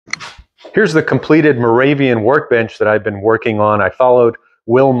Here's the completed Moravian workbench that I've been working on. I followed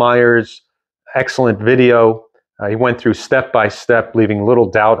Will Meyer's excellent video. He went through step by step, leaving little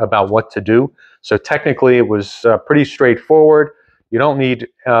doubt about what to do. So technically it was pretty straightforward. You don't need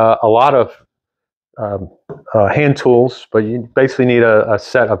a lot of hand tools, but you basically need a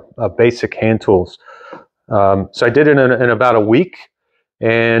set of basic hand tools. So I did it in about a week,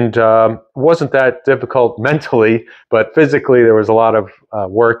 and it wasn't that difficult mentally, but physically there was a lot of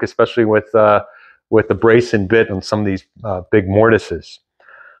work, especially with the brace and bit on some of these big mortises.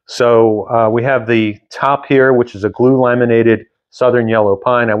 So we have the top here, which is a glue laminated southern yellow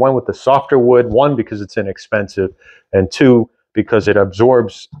pine. I went with the softer wood, one, because it's inexpensive, and two, because it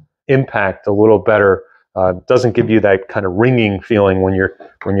absorbs impact a little better. Doesn't give you that kind of ringing feeling when you're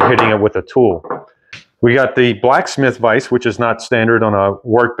hitting it with a tool. We got the blacksmith vise, which is not standard on a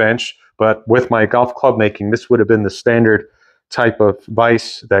workbench, but with my golf club making, this would have been the standard type of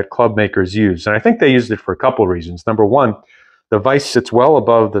vise that club makers use. And I think they used it for a couple of reasons. Number one, the vise sits well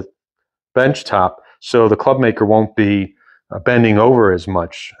above the bench top, so the club maker won't be bending over as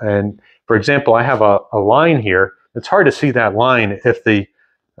much. And for example, I have a line here. It's hard to see that line if the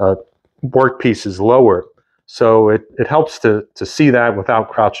workpiece is lower. So it helps to see that without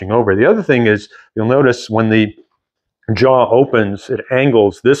crouching over. The other thing is, you'll notice when the jaw opens, it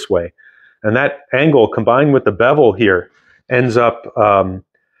angles this way. And that angle combined with the bevel here ends up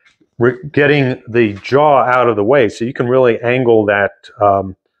getting the jaw out of the way. So you can really angle that,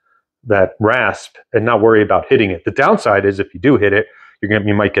 that rasp and not worry about hitting it. The downside is if you do hit it,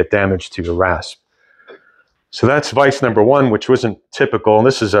 you might get damage to your rasp. So that's vise number one, which wasn't typical. And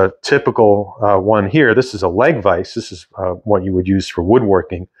this is a typical one here. This is a leg vise. This is what you would use for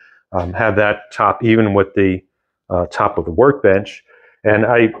woodworking. Have that top even with the top of the workbench. And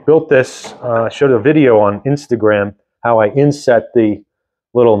I built this, showed a video on Instagram, how I inset the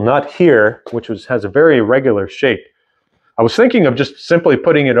little nut here, which has a very irregular shape. I was thinking of just simply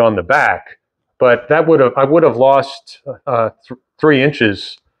putting it on the back, but I would have lost 3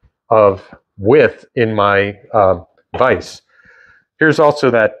 inches of width in my vise. Here's also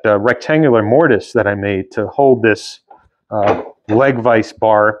that rectangular mortise that I made to hold this leg vise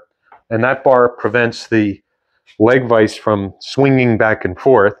bar, and that bar prevents the leg vise from swinging back and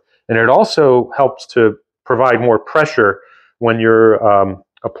forth, and it also helps to provide more pressure when you're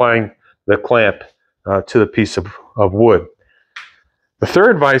applying the clamp to the piece of wood. The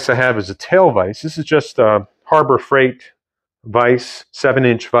third vise I have is a tail vise. This is just a Harbor Freight vise,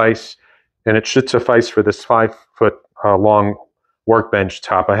 7-inch vise, and it should suffice for this 5-foot long workbench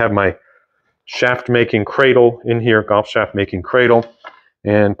top. I have my shaft making cradle in here, golf shaft making cradle,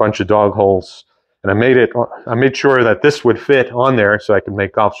 and a bunch of dog holes. And I made sure that this would fit on there so I could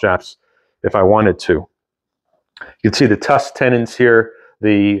make golf shafts if I wanted to. You can see the tusk tenons here.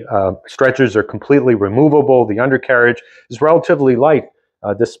 The stretchers are completely removable. The undercarriage is relatively light,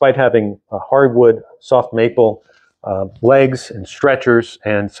 despite having hardwood, soft maple legs and stretchers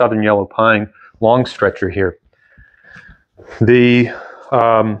and southern yellow pine long stretcher here. The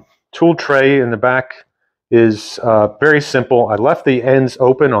tool tray in the back is very simple. I left the ends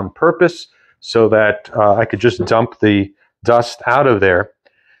open on purpose so that I could just dump the dust out of there.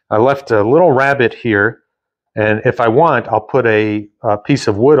 I left a little rabbet here, and if I want, I'll put a piece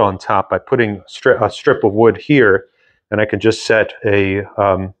of wood on top by putting a strip of wood here, and I can just set a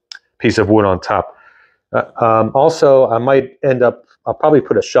piece of wood on top. Also, I might I'll probably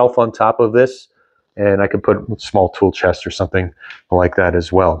put a shelf on top of this, and I can put a small tool chest or something like that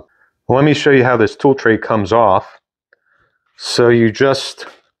as well. Well, let me show you how this tool tray comes off. So you just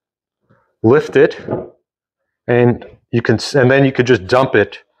lift it, and then you could just dump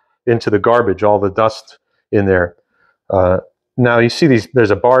it into the garbage, all the dust in there. Now you see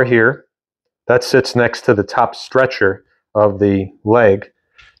there's a bar here that sits next to the top stretcher of the leg.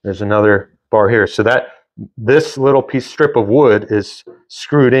 There's another bar here. So this little strip of wood is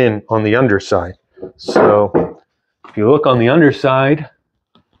screwed in on the underside. So if you look on the underside,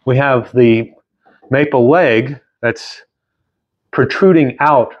 we have the maple leg that's protruding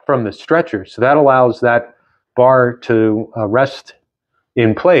out from the stretcher. So that allows that bar to rest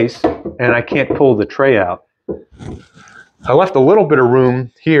in place, and I can't pull the tray out. I left a little bit of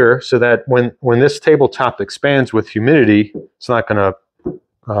room here so that when this tabletop expands with humidity, it's not going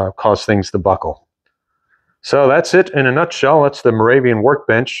to cause things to buckle. So that's it in a nutshell. That's the Moravian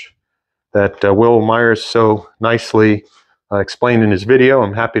workbench that Will Myers so nicely explained in his video.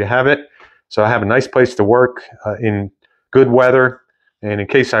 I'm happy to have it. So I have a nice place to work in good weather, and in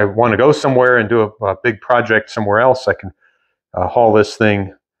case I want to go somewhere and do a big project somewhere else, I can haul this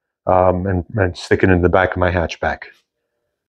thing and stick it in the back of my hatchback.